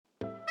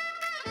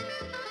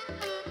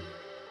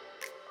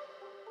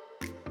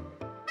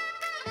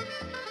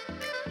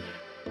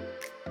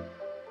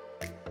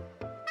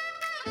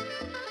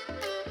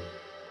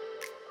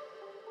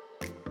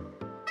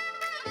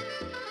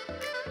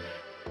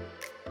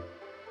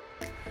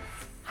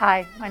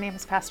Hi, my name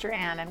is Pastor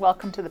Ann, and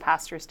welcome to the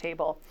Pastor's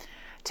Table.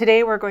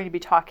 Today we're going to be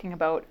talking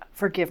about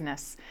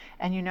forgiveness.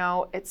 And you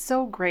know, it's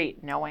so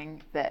great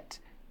knowing that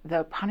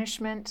the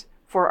punishment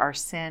for our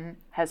sin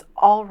has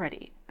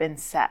already been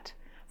set.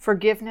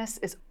 Forgiveness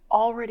has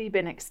already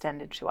been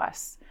extended to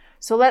us.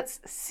 So let's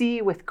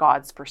see with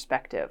God's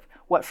perspective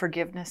what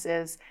forgiveness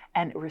is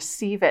and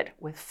receive it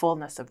with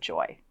fullness of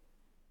joy.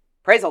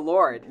 Praise the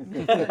Lord.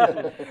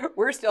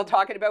 We're still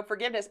talking about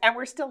forgiveness and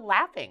we're still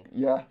laughing.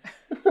 Yeah.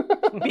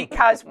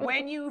 Because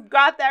when you've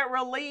got that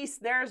release,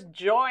 there's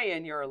joy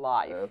in your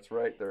life. That's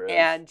right, there is.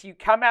 And you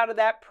come out of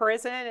that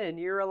prison and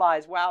you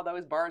realize, wow,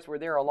 those bars were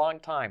there a long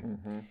time.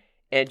 Mm-hmm.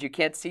 And you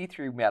can't see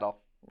through metal.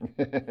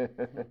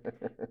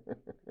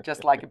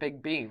 Just like a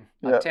big beam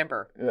of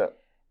timber. Yeah.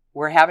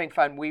 We're having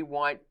fun. We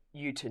want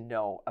you to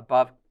know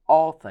above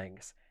all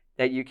things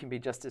that you can be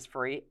just as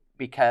free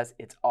because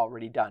it's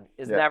already done.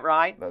 Isn't that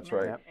right? That's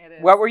right. It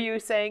is. What were you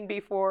saying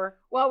before?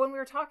 Well, when we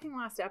were talking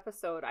last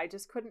episode, I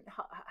just couldn't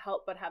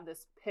help but have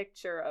this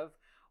picture of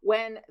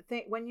when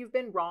you've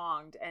been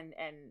wronged and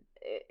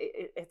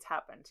it's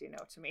happened, you know,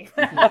 to me.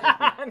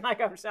 And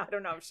like, I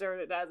don't know, I'm sure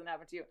it hasn't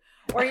happened to you.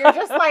 Or you're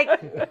just like,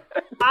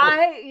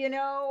 how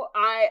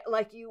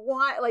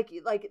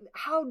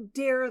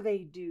dare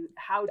they do,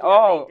 how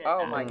dare they did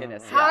that? My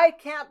goodness. Yeah. I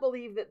can't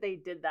believe that they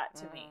did that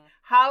to me.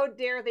 How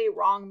dare they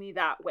wrong me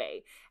that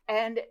way?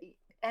 And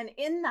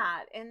in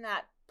that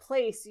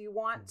place, you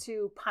want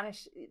to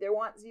punish.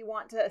 You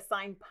want to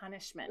assign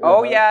punishment.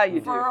 Oh yeah,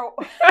 you for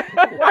do.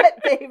 what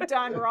they've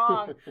done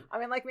wrong. I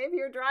mean, like maybe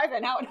you're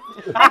driving out.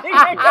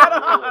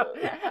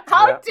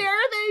 How dare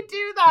they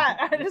do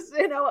that? I just,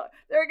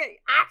 they're getting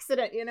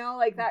accident.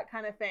 Like that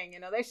kind of thing.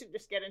 They should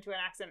just get into an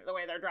accident the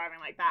way they're driving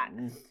like that.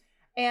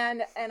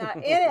 And in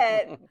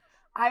it,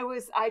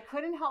 I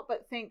couldn't help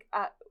but think,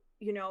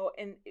 we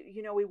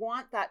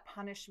want that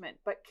punishment,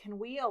 but can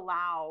we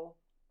allow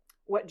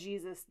what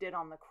Jesus did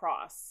on the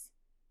cross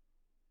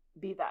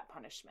be that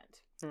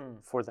punishment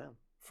for them?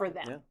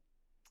 Yeah.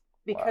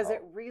 Because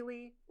it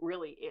really,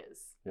 really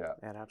is. Yeah.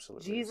 It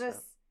absolutely Jesus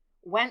is,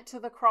 went to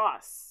the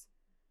cross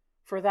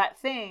for that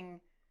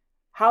thing.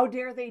 How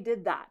dare they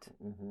did that?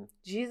 Mm-hmm.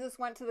 Jesus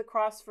went to the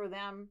cross for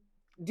them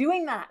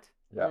doing that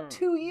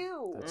to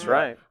you. That's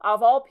right.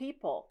 Of all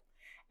people.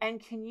 And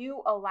can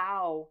you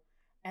allow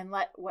and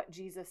let what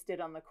Jesus did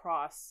on the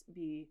cross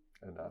be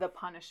enough. The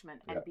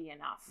punishment and be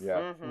enough?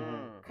 Yeah.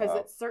 Because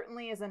it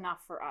certainly is enough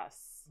for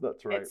us.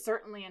 That's right. It's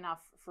certainly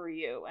enough for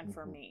you and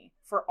for me,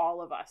 for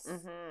all of us.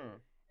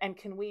 And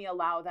can we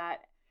allow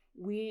that?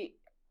 When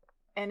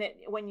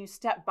you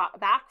step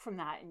back from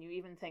that and you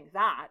even think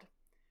that,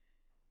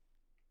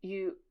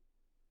 you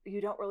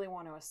don't really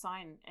want to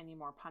assign any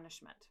more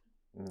punishment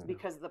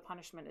because the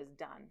punishment is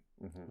done.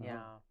 Mm-hmm.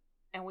 Yeah.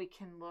 And we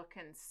can look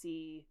and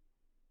see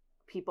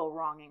people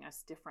wronging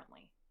us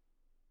differently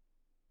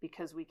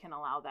because we can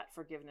allow that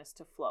forgiveness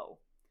to flow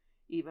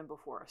even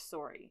before a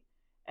sorry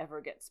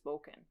ever gets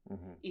spoken,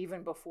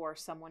 even before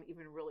someone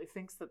even really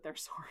thinks that they're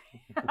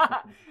sorry,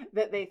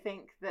 that they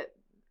think that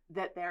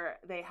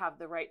they have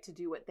the right to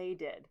do what they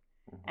did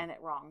and it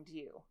wronged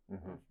you.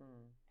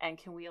 And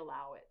can we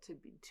allow it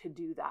to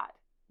do that?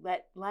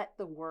 Let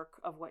the work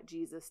of what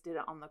Jesus did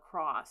on the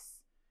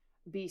cross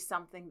be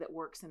something that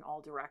works in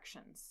all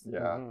directions.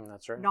 Yeah.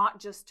 That's right. Not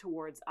just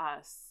towards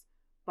us,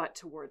 but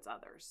towards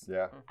others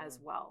as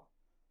well.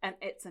 And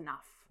it's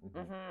enough.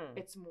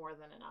 It's more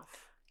than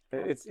enough.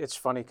 It's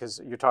funny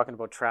because you're talking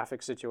about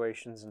traffic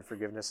situations and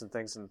forgiveness and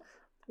things, and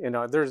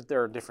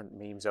there are different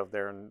memes out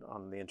there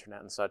on the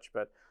internet and such,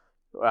 but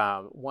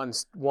one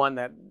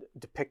that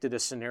depicted a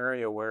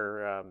scenario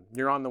where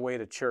you're on the way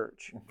to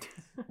church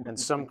and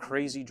some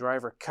crazy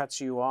driver cuts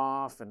you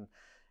off,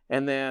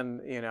 and then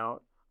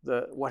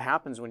what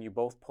happens when you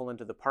both pull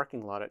into the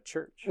parking lot at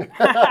church?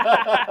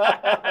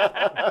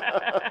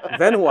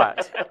 Then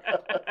what?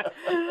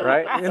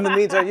 Right? In the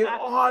meantime,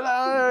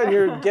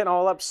 you're getting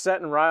all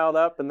upset and riled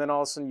up, and then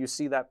all of a sudden you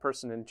see that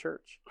person in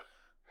church.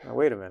 Now,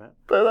 wait a minute.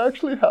 That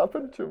actually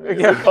happened to me in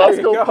the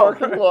Costco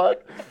parking lot.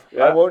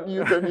 Yeah. I won't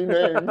use any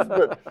names,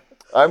 but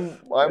I'm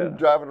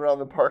driving around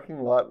the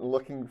parking lot and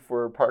looking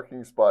for a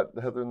parking spot.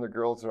 Heather and the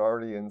girls are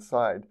already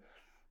inside.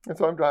 And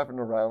so I'm driving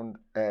around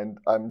and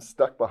I'm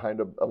stuck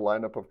behind a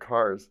lineup of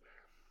cars.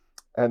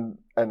 And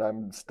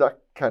I'm stuck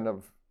kind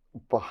of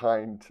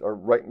behind or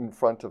right in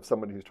front of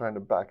somebody who's trying to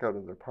back out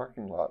of their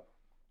parking lot.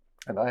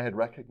 And I had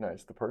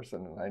recognized the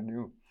person and I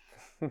knew.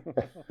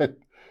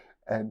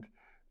 And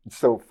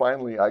so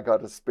finally I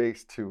got a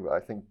space to, I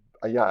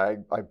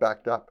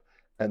backed up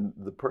and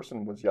the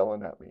person was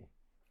yelling at me.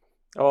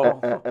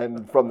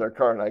 And from their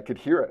car, and I could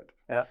hear it.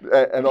 Yeah.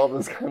 And all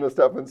this kind of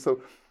stuff. And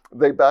so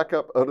they back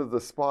up out of the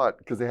spot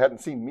because they hadn't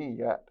seen me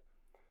yet.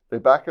 They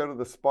back out of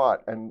the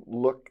spot and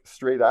look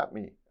straight at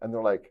me. And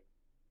they're like,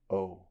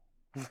 oh.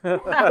 They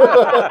got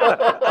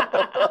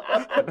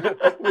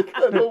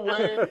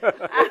away and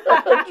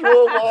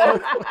drove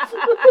off.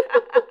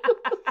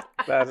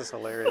 That is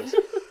hilarious.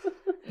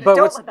 But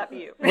don't let that be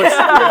you. Right?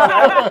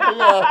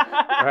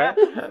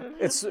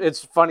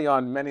 It's funny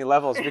on many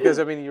levels because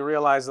you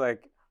realize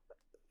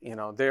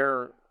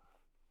we're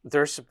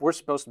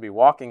supposed to be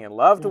walking in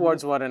love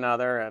towards one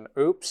another, and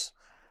oops,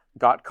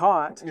 got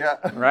caught. Yeah.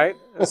 Right?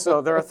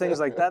 So there are things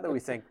like that we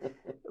think.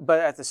 But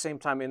at the same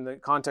time, in the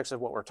context of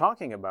what we're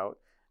talking about,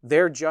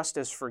 they're just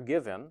as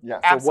forgiven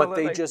for what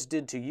they just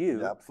did to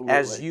you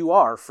as you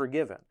are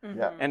forgiven.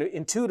 Yeah. And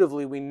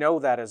intuitively, we know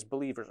that as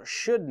believers, or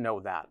should know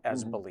that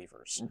as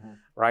believers,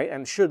 right?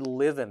 And should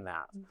live in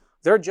that.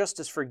 They're just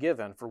as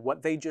forgiven for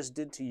what they just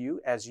did to you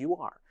as you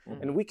are.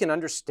 And we can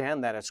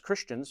understand that as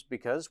Christians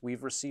because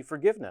we've received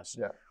forgiveness.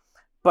 Yeah.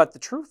 But the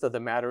truth of the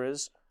matter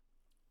is,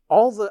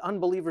 all the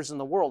unbelievers in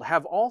the world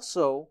have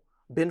also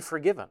been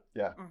forgiven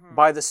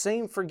by the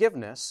same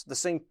forgiveness, the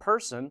same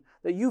person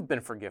that you've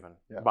been forgiven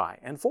by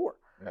and for.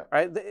 Yeah.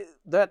 Right?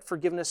 That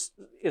forgiveness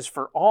is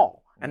for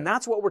all. And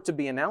that's what we're to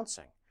be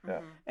announcing.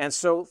 Yeah. And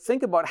so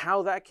think about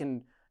how that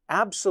can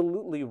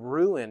absolutely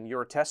ruin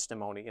your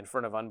testimony in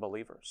front of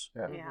unbelievers.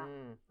 Yeah.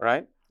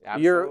 Right?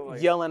 Absolutely. You're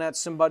yelling at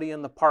somebody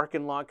in the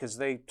parking lot because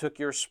they took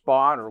your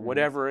spot or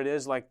whatever it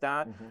is like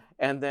that.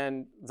 And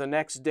then the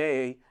next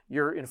day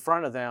you're in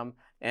front of them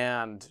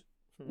and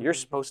you're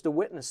supposed to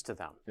witness to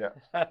them.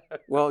 Yeah.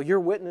 Well, your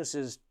witness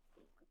is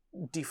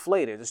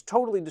deflated. It's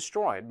totally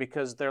destroyed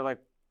because they're like,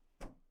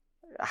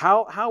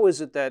 how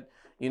is it that,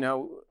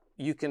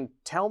 you can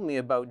tell me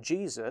about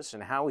Jesus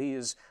and how he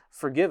is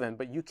forgiven,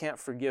 but you can't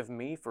forgive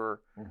me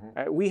for,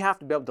 we have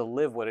to be able to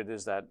live what it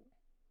is that,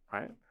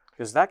 right?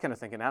 Because that kind of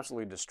thing can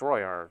absolutely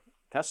destroy our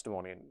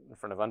testimony in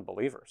front of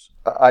unbelievers.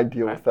 I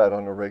deal with that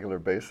on a regular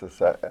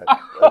basis at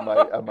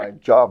my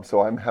job.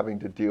 So I'm having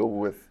to deal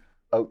with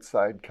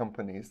outside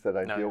companies that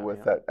I deal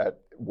with at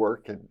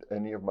work and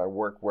any of my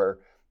work where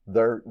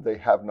they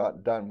have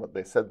not done what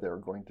they said they were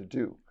going to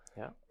do.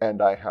 Yeah.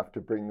 And I have to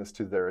bring this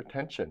to their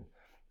attention.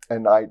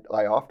 And I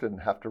often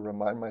have to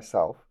remind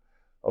myself,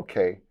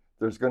 okay,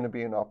 there's going to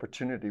be an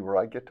opportunity where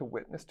I get to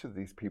witness to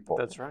these people.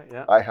 That's right,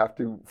 yeah. I have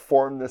to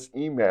form this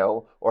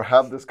email or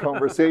have this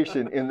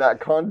conversation in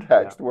that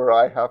context where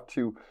I have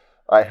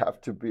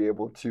to be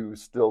able to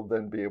still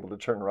then be able to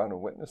turn around and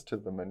witness to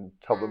them and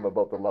tell them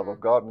about the love of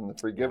God and the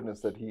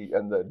forgiveness that he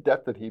and the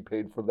debt that he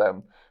paid for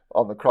them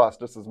on the cross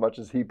just as much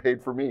as he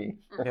paid for me.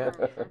 Yeah.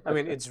 I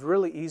mean, it's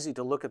really easy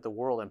to look at the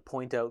world and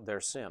point out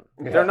their sin.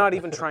 They're not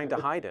even trying to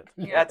hide it.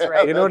 That's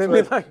right. You know what I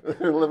mean? Right.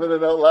 They're living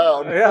it out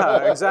loud.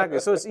 Yeah, exactly.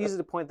 So it's easy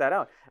to point that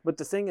out. But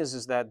the thing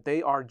is that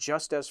they are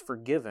just as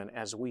forgiven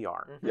as we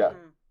are. Yeah.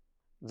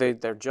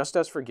 They're just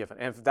as forgiven.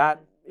 And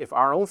if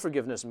our own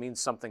forgiveness means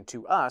something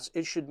to us,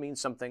 it should mean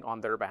something on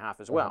their behalf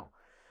as well.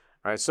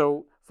 All right.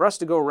 So for us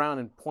to go around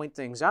and point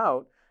things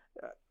out,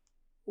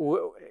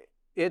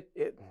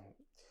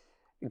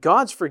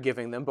 God's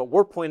forgiving them, but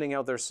we're pointing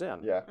out their sin.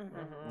 Yeah.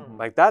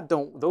 Like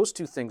those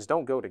two things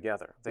don't go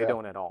together. They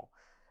don't at all.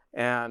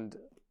 And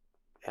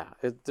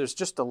there's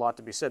just a lot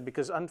to be said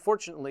because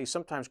unfortunately,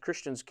 sometimes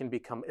Christians can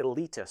become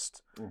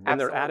elitist in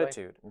their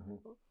attitude.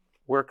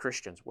 We're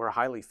Christians. We're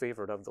highly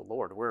favored of the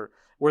Lord.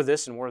 We're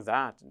this and we're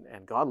that,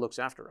 and God looks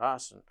after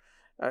us.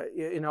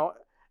 And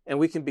and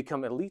we can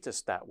become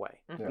elitist that way,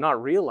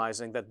 not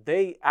realizing that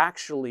they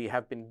actually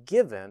have been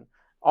given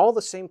all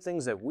the same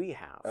things that we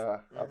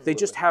have. They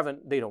just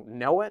they don't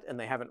know it and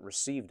they haven't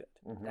received it.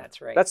 That's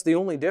right. That's the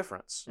only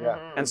difference.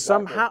 Yeah. And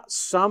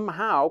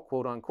somehow,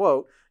 quote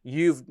unquote,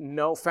 you've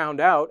found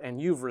out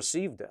and you've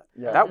received it.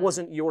 Yeah. That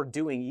wasn't your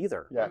doing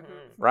either. Yeah.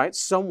 Right?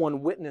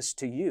 Someone witnessed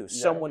to you.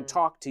 Someone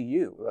talked to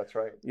you. That's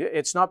right.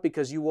 It's not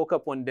because you woke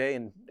up one day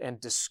and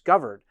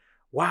discovered,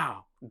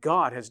 wow,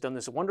 God has done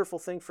this wonderful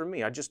thing for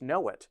me. I just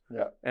know it.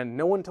 Yeah. And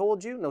no one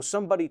told you? No,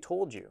 somebody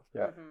told you.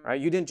 Yeah. Right?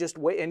 You didn't just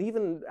wait. And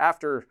even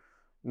after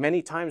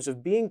many times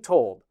of being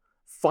told,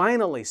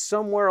 finally,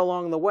 somewhere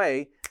along the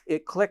way,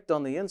 it clicked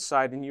on the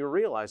inside and you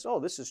realized,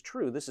 oh, this is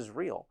true. This is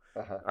real.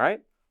 All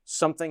right?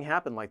 Something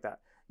happened like that.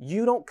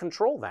 You don't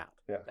control that.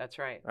 Yeah. That's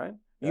right. Right?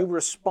 Yeah. You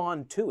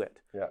respond to it.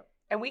 Yeah.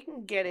 And we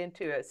can get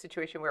into a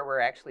situation where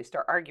we're actually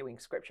start arguing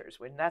scriptures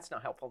when that's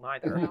not helpful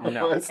neither.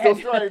 No. It's still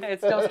strife.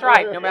 It's still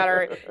strife, no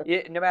matter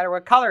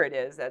what color it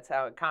is. That's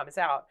how it comes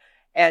out.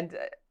 And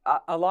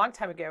a long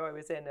time ago, I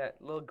was in a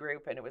little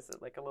group, and it was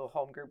like a little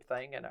home group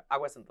thing, and I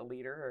wasn't the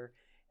leader,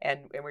 and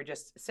we're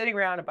just sitting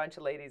around, a bunch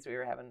of ladies. We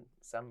were having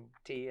some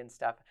tea and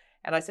stuff,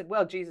 and I said,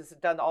 "Well, Jesus has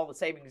done all the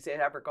saving he's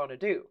ever going to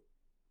do,"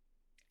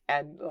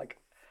 and like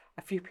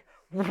a few people,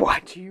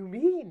 what do you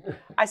mean?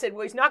 I said,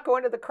 well, he's not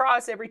going to the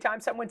cross every time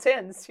someone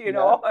sins,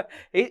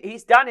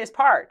 He's done his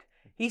part.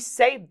 He's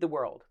saved the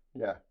world.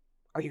 Yeah.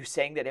 Are you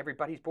saying that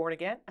everybody's born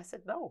again? I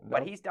said, no,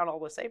 but he's done all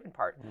the saving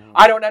part.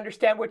 I don't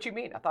understand what you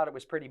mean. I thought it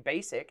was pretty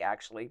basic,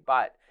 actually,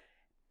 but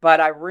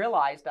I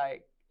realized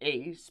I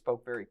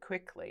spoke very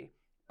quickly,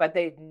 but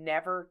they'd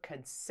never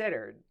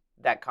considered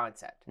that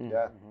concept.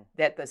 Yeah.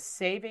 That the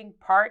saving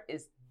part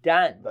is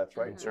done. That's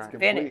right. It's Complete.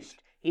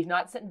 finished. He's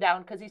not sitting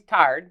down because he's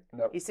tired.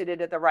 Nope. He's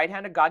sitting at the right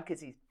hand of God because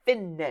he's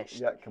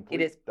finished. Yeah,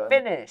 complete. It is Done.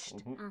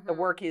 finished. The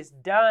work is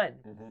done.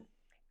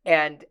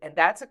 And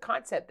that's a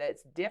concept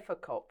that's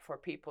difficult for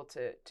people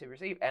to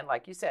receive. And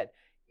like you said,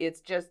 it's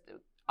just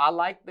I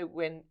like that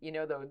when,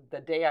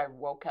 the day I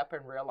woke up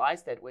and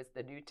realized that it was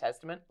the New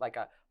Testament, like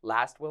a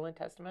last will and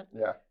testament.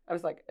 Yeah. I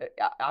was like,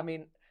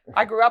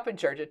 I grew up in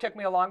church. It took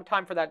me a long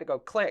time for that to go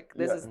click.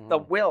 This is the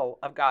will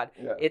of God.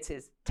 Yeah. It's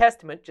his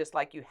testament, just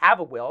like you have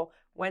a will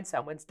when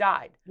someone's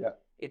died. Yeah.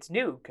 It's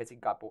new because he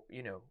got,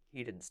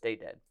 he didn't stay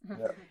dead.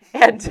 Yeah.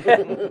 And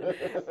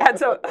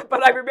so,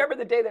 but I remember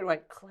the day that it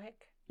went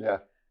click. Yeah.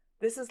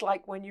 This is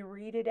like when you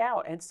read it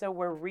out. And so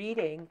we're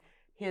reading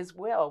his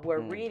will. We're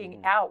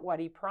reading out what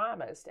he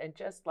promised. And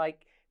just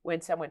like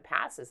when someone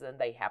passes and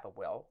they have a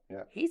will,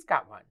 he's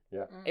got one.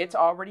 Yeah. It's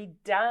already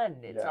done.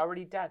 It's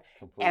already done.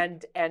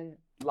 Complete. And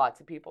lots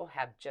of people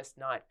have just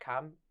not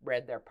come,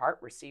 read their part,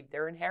 received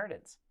their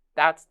inheritance.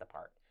 That's the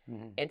part.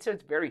 And so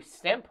it's very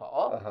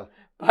simple,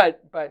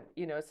 but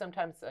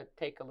sometimes it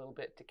take a little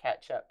bit to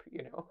catch up,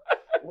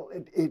 Well,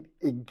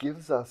 it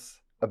gives us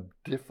a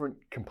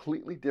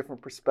completely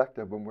different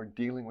perspective when we're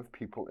dealing with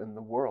people in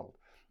the world.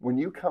 When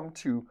you come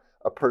to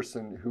a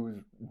person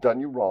who's done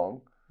you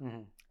wrong,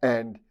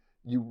 and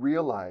you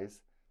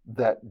realize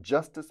that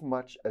just as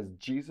much as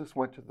Jesus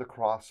went to the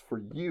cross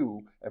for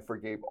you and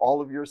forgave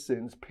all of your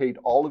sins, paid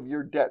all of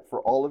your debt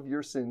for all of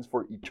your sins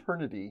for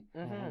eternity,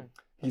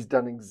 he's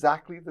done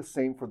exactly the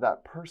same for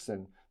that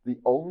person. The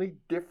only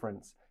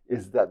difference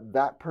is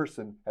that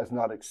person has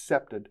not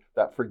accepted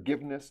that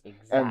forgiveness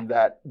and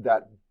that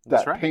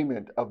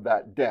payment of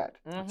that debt.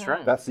 That's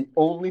right. That's the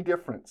only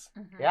difference.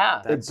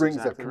 Yeah. It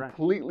brings a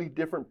completely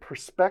different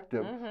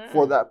perspective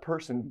for that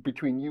person,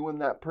 between you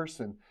and that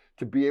person,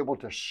 to be able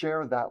to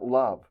share that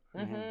love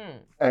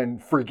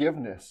and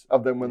forgiveness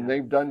of them when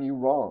they've done you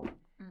wrong.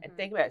 And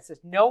think about it. It says,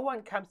 no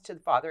one comes to the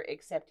Father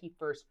except he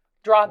first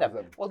draw them.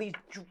 Well, he's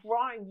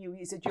drawing you.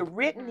 He says, you're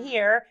written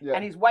here,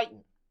 and he's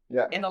waiting.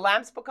 Yeah. In the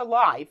Lamb's Book of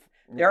Life,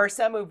 there are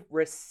some who've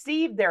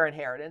received their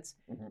inheritance,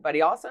 but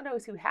he also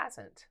knows who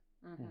hasn't.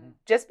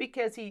 Just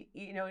because he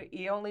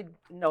only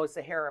knows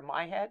the hair on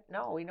my head.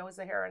 No, he knows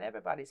the hair on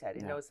everybody's head.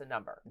 He knows the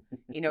number.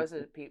 He knows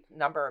the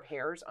number of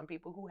hairs on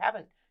people who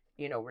haven't,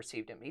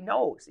 received him. He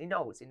knows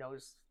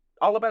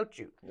all about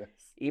you. Yes.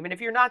 Even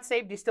if you're not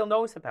saved, he still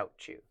knows about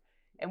you.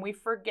 And we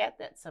forget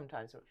that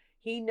sometimes.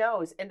 He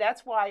knows. And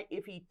that's why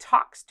if he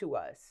talks to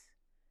us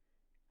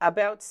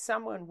about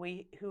someone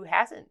who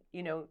hasn't,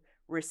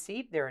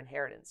 received their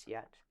inheritance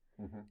yet,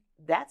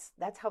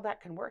 that's how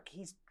that can work.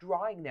 He's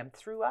drawing them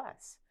through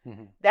us.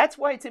 That's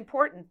why it's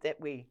important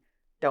that we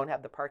don't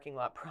have the parking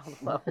lot problem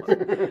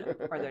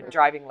or the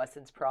driving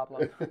lessons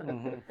problem.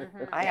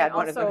 I had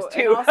one of those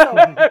too,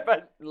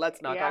 but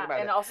let's not talk about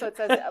it. And also it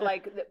says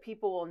that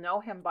people will know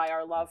him by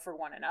our love for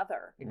one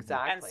another.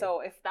 Exactly. And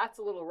so if that's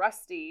a little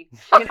rusty,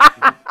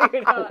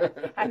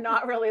 and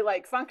not really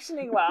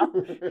functioning well,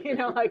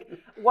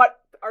 what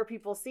are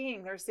people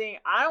seeing? They're seeing,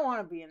 I don't want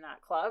to be in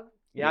that club.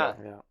 Yeah.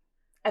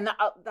 And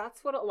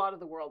that's what a lot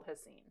of the world has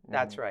seen.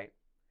 That's right.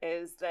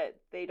 Is that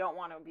they don't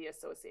want to be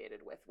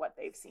associated with what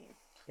they've seen.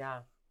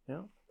 Yeah.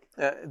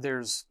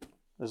 There's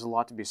a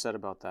lot to be said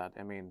about that.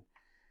 I mean,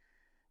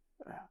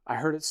 I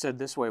heard it said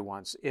this way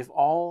once: if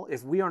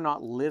we are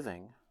not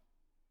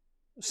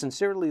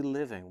sincerely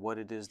living what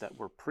it is that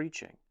we're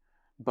preaching,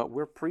 but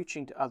we're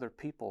preaching to other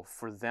people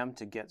for them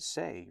to get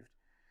saved,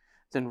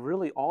 then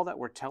really all that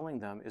we're telling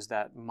them is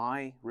that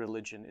my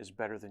religion is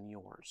better than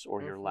yours,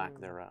 or your lack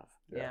thereof.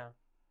 Yeah.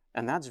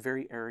 And that's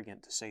very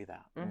arrogant to say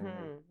that.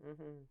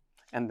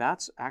 And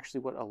that's actually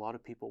what a lot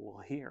of people will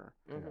hear,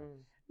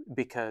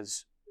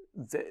 because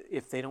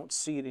if they don't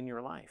see it in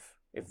your life,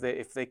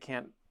 if they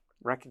can't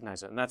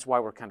recognize it. And that's why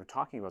we're kind of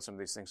talking about some of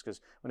these things,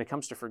 because when it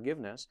comes to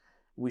forgiveness,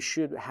 we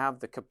should have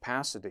the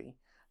capacity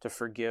to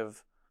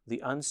forgive the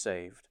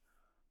unsaved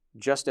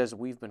just as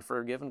we've been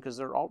forgiven, because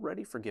they're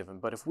already forgiven.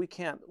 But if we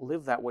can't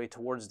live that way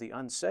towards the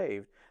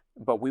unsaved,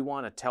 but we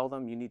want to tell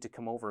them, you need to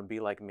come over and be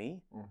like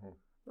me,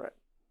 right?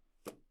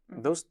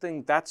 Those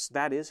things,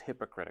 that is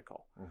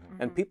hypocritical.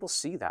 And people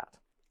see that.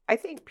 I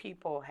think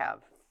people have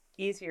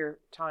easier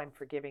time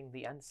forgiving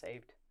the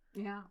unsaved.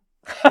 Yeah.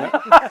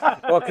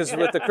 Well, because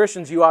with the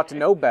Christians, you ought to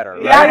know better.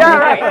 Right?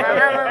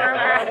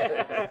 Right.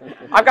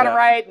 I've got it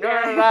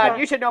right.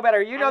 You should know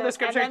better. You know the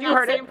scriptures. You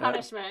heard same it.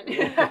 Punishment.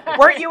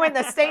 Weren't you in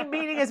the same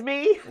meeting as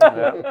me?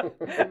 I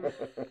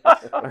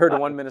heard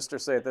one minister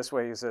say it this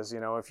way. He says,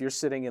 if you're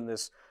sitting in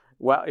this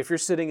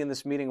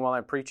meeting while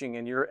I'm preaching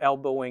and you're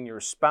elbowing your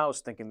spouse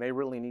thinking they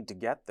really need to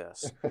get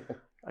this,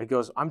 he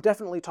goes, I'm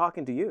definitely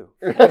talking to you.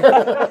 And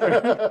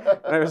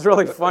it was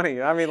really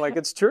funny. I mean,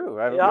 it's true.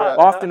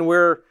 Often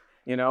we're,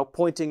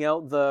 pointing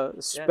out the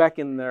speck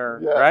in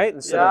there, right?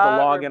 Instead of the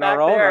log in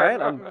our own,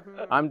 right?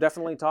 I'm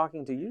definitely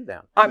talking to you then.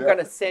 I'm going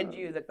to send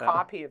you the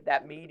copy of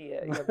that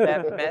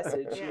that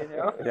message,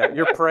 Yeah,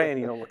 you're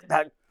praying, look,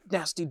 that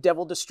nasty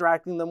devil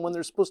distracting them when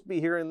they're supposed to be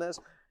hearing this.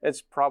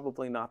 It's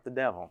probably not the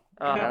devil.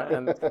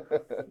 And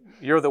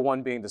you're the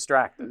one being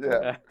distracted.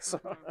 Yeah.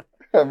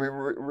 I mean,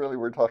 really,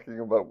 we're talking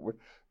about,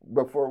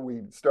 before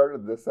we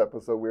started this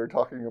episode, we were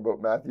talking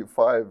about Matthew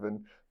 5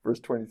 and verse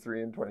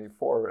 23 and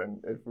 24. And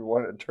if we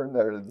want to turn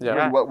there, it's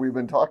really what we've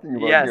been talking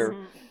about here.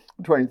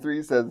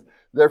 23 says,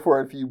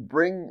 therefore, if you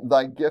bring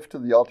thy gift to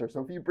the altar,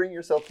 so if you bring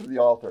yourself to the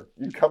altar,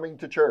 you're coming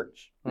to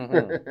church,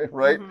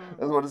 right?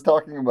 That's what it's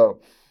talking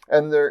about.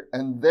 And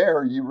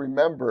there you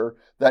remember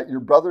that your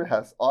brother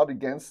has aught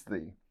against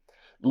thee.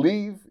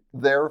 Leave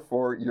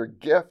therefore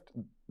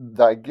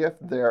thy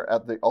gift there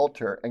at the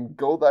altar, and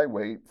go thy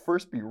way.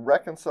 First be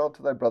reconciled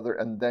to thy brother,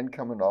 and then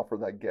come and offer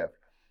thy gift.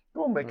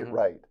 Go and make it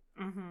right.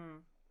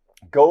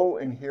 Go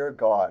and hear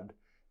God,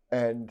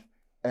 and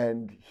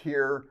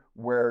hear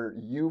where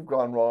you've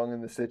gone wrong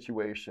in the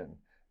situation,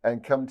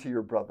 and come to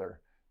your brother,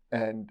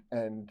 and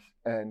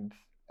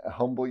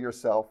humble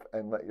yourself,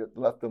 and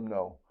let them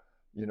know,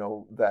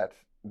 that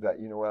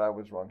you know what, I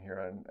was wrong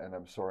here, and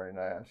I'm sorry, and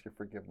I ask your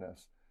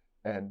forgiveness.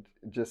 And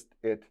just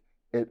it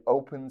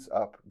opens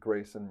up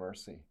grace and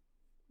mercy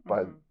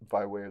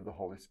by way of the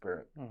Holy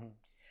Spirit.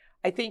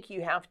 I think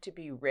you have to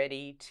be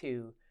ready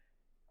to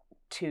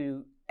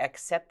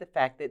accept the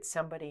fact that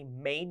somebody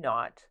may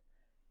not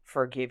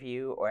forgive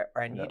you,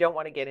 and you don't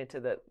want to get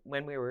into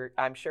when we were,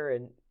 I'm sure,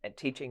 in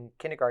teaching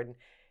kindergarten,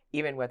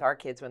 even with our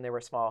kids when they were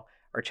small,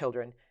 or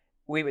children,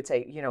 we would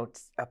say,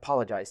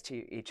 apologize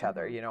to each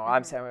other.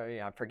 I'm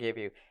sorry, I forgive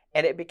you.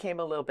 And it became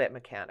a little bit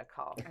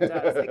mechanical. It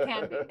does. It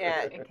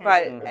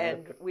can be.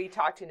 And we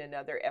talked in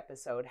another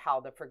episode how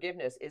the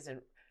forgiveness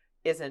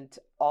isn't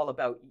all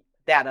about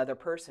that other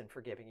person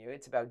forgiving you.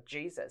 It's about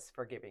Jesus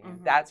forgiving you.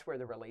 That's where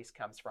the release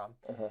comes from.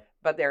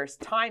 But there's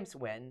times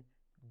when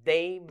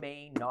they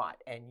may not,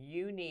 and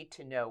you need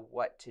to know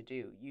what to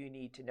do. You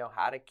need to know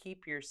how to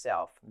keep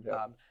yourself.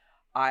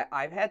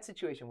 I've had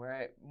situations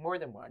where more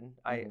than one.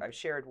 I've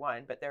shared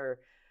one, but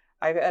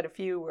I've had a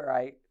few where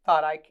I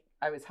thought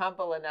I was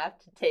humble enough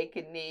to take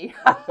a knee.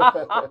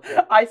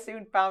 I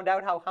soon found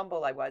out how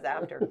humble I was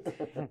after,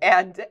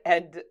 and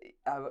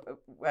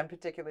one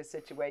particular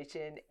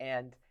situation.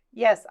 And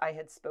yes, I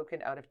had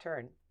spoken out of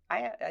turn.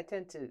 I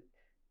tend to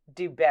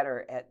do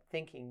better at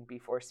thinking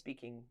before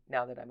speaking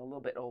now that I'm a little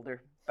bit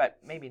older, but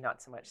maybe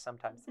not so much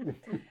sometimes.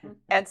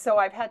 And so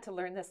I've had to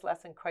learn this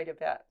lesson quite a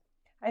bit.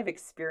 I have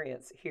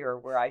experience here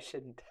where I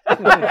shouldn't.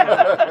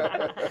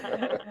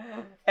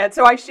 And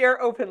so I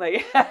share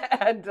openly.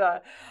 And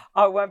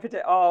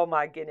oh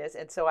my goodness.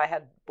 And so I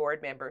had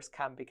board members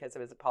come because I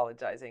was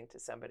apologizing to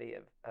somebody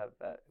who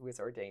was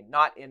ordained,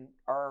 not in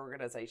our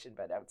organization,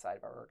 but outside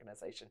of our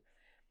organization.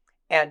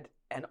 And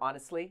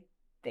honestly,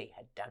 they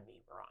had done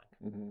me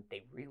wrong.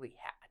 They really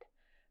had.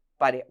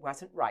 But it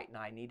wasn't right, and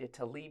I needed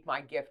to leave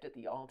my gift at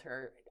the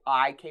altar.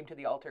 I came to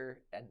the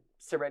altar and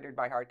surrendered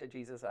my heart to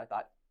Jesus. I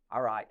thought,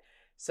 all right.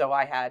 So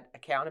I had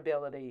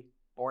accountability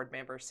board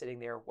members sitting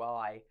there while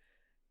I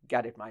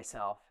gutted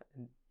myself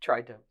and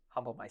tried to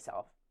humble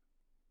myself.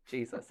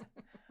 Jesus.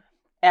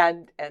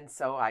 And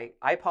so I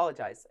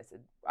apologized. I said,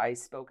 I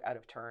spoke out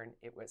of turn.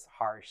 It was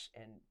harsh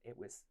and it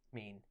was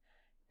mean.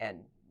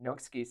 And no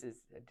excuses.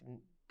 I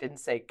didn't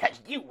say,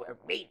 because you were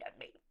mean to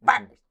me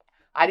first.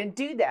 I didn't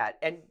do that.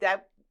 And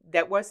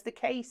that was the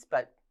case,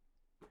 but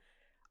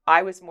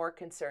I was more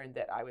concerned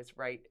that I was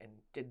right and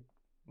did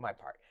my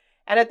part.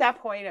 And at that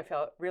point, I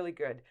felt really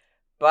good.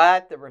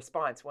 But the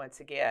response, once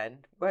again,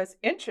 was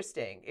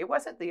interesting. It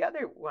wasn't the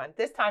other one.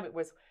 This time it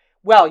was,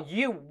 well,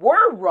 you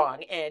were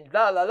wrong, and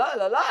la, la, la,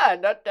 la, la,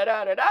 and da, da,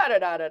 da, da, da,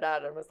 da, da, da.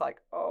 And I was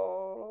like,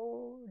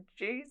 oh,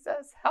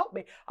 Jesus, help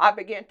me. I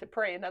began to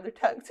pray in other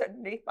tongues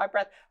underneath my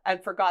breath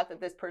and forgot that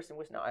this person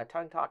was not a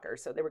tongue talker.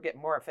 So they were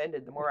getting more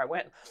offended the more I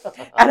went.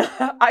 And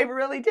I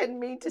really didn't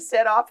mean to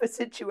set off a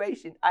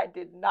situation. I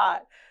did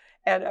not.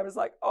 And I was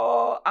like,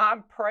 oh,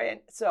 I'm praying.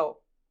 So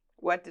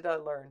what did I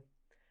learn?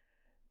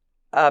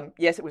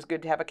 Yes, it was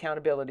good to have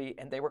accountability,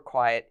 and they were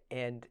quiet.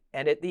 And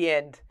at the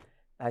end,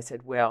 I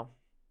said, well,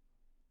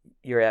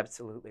 you're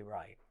absolutely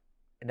right.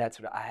 And that's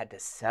what I had to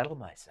settle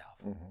myself.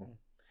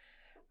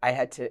 I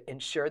had to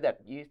ensure that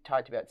you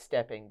talked about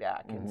stepping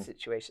back in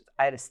situations.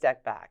 I had to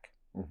step back.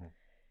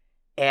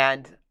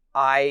 And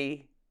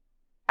I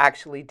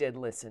actually did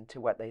listen to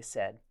what they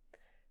said.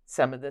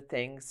 Some of the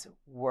things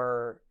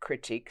were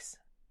critiques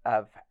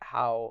of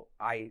how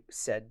I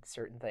said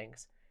certain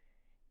things.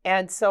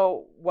 And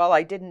so while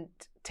I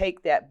didn't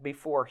take that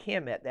before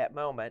him at that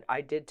moment,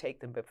 I did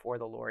take them before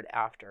the Lord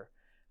after.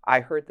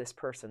 I heard this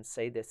person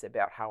say this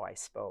about how I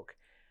spoke.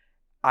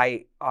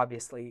 I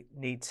obviously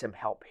need some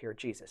help here,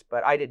 Jesus.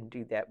 But I didn't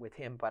do that with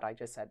him. But I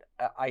just said,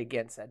 I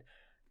again said,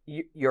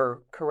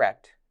 you're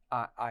correct.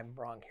 I'm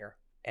wrong here.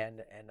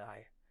 And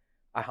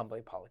I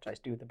humbly apologize.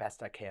 Do the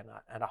best I can.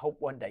 And I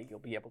hope one day you'll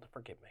be able to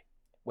forgive me.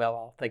 Well,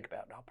 I'll think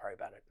about it. I'll pray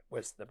about it,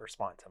 was the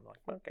response. I'm like,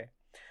 okay.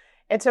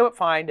 And so it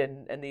fine,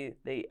 and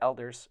the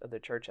elders of the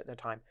church at the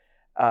time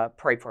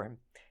prayed for him.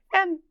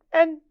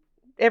 And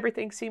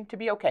everything seemed to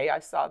be okay. I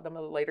saw them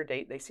at a later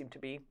date. They seemed to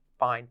be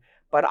fine.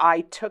 But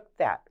I took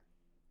that,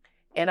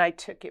 and I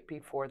took it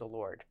before the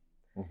Lord.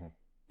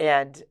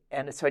 And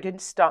so I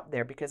didn't stop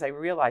there, because I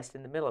realized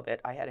in the middle of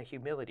it, I had a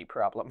humility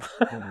problem.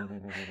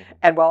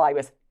 And while I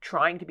was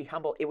trying to be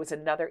humble, it was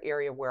another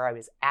area where I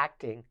was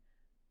acting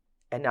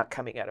and not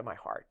coming out of my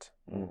heart.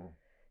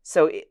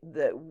 So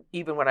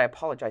even when I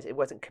apologized, it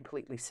wasn't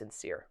completely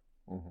sincere.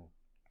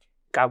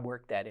 God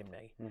worked that in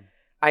me.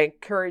 I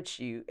encourage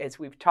you, as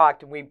we've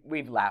talked and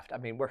we've laughed. I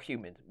mean, we're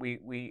human.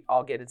 We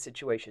all get in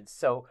situations.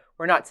 So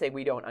we're not saying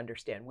we don't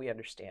understand. We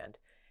understand.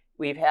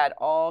 We've had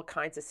all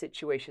kinds of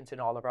situations in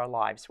all of our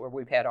lives where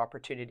we've had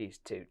opportunities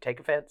to take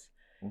offense,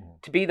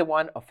 to be the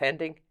one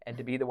offending, and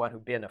to be the one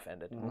who's been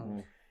offended.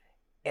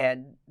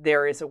 And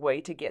there is a way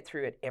to get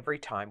through it every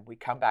time. We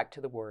come back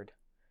to the Word.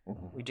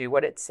 We do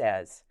what it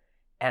says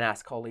and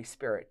ask Holy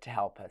Spirit to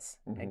help us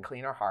and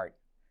clean our heart,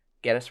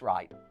 get us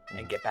right,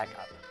 and get back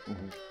up.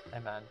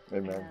 Amen.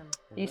 Amen.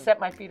 He set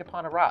my feet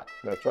upon a rock.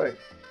 That's right.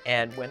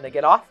 And when they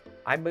get off,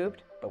 I'm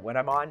moved. But when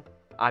I'm on,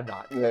 I'm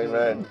not.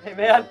 Amen.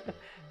 Amen.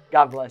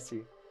 God bless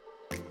you.